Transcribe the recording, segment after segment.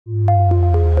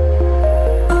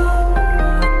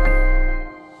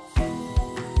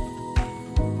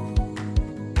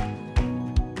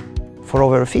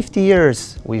For 50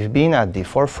 years, we've been at the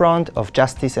forefront of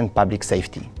justice and public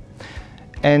safety.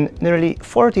 And nearly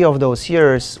 40 of those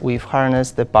years, we've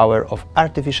harnessed the power of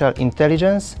artificial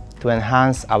intelligence to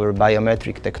enhance our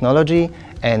biometric technology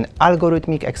and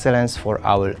algorithmic excellence for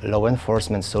our law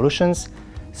enforcement solutions,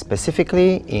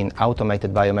 specifically in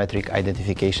automated biometric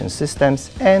identification systems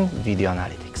and video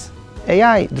analytics.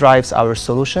 AI drives our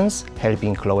solutions,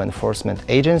 helping law enforcement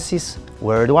agencies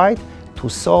worldwide to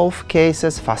solve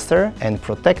cases faster and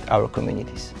protect our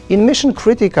communities. In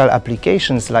mission-critical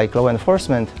applications like law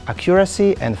enforcement,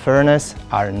 accuracy and fairness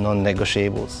are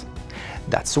non-negotiables.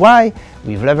 That's why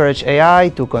we've leveraged AI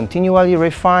to continually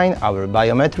refine our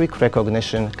biometric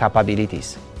recognition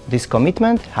capabilities. This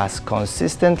commitment has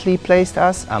consistently placed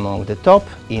us among the top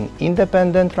in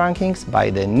independent rankings by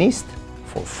the NIST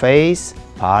for face,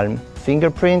 palm,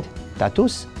 fingerprint,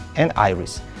 tattoos, and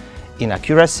iris, in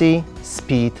accuracy,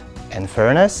 speed, and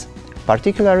fairness,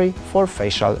 particularly for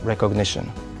facial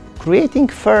recognition. Creating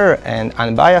fair and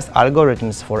unbiased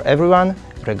algorithms for everyone,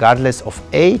 regardless of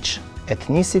age,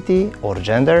 ethnicity, or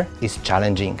gender, is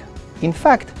challenging. In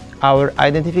fact, our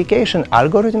identification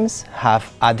algorithms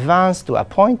have advanced to a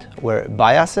point where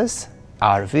biases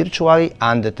are virtually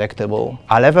undetectable,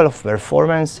 a level of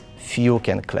performance few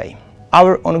can claim.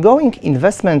 Our ongoing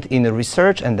investment in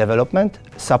research and development,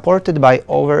 supported by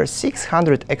over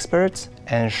 600 experts,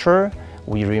 ensure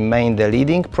we remain the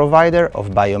leading provider of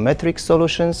biometric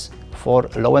solutions for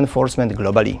law enforcement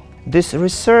globally. This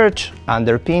research,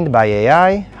 underpinned by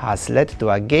AI, has led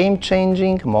to a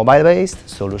game-changing mobile-based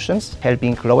solutions,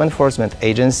 helping law enforcement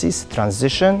agencies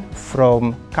transition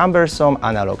from cumbersome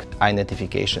analog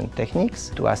identification techniques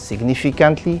to a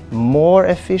significantly more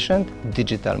efficient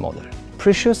digital model.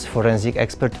 Precious forensic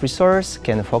expert resource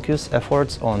can focus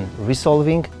efforts on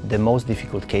resolving the most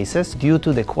difficult cases due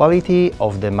to the quality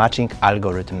of the matching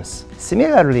algorithms.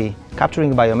 Similarly,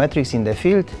 capturing biometrics in the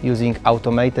field using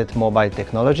automated mobile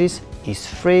technologies is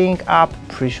freeing up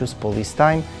precious police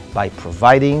time by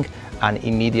providing an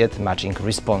immediate matching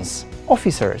response.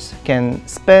 Officers can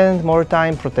spend more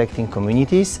time protecting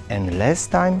communities and less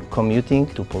time commuting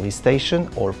to police station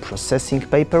or processing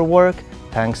paperwork,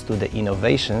 thanks to the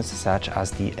innovations such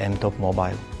as the mTOP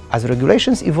mobile. As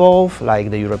regulations evolve, like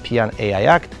the European AI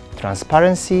Act,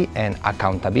 transparency and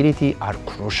accountability are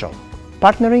crucial.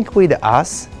 Partnering with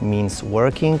us means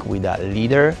working with a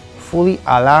leader fully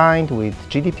aligned with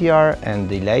GDPR and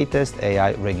the latest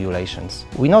AI regulations.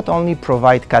 We not only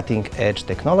provide cutting-edge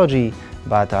technology,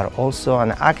 but are also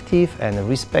an active and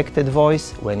respected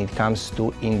voice when it comes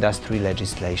to industry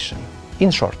legislation. In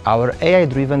short, our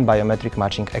AI-driven biometric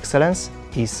matching excellence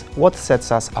is what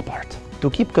sets us apart. To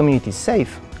keep communities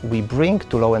safe, we bring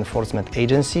to law enforcement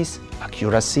agencies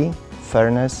accuracy,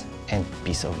 fairness, and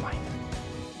peace of mind.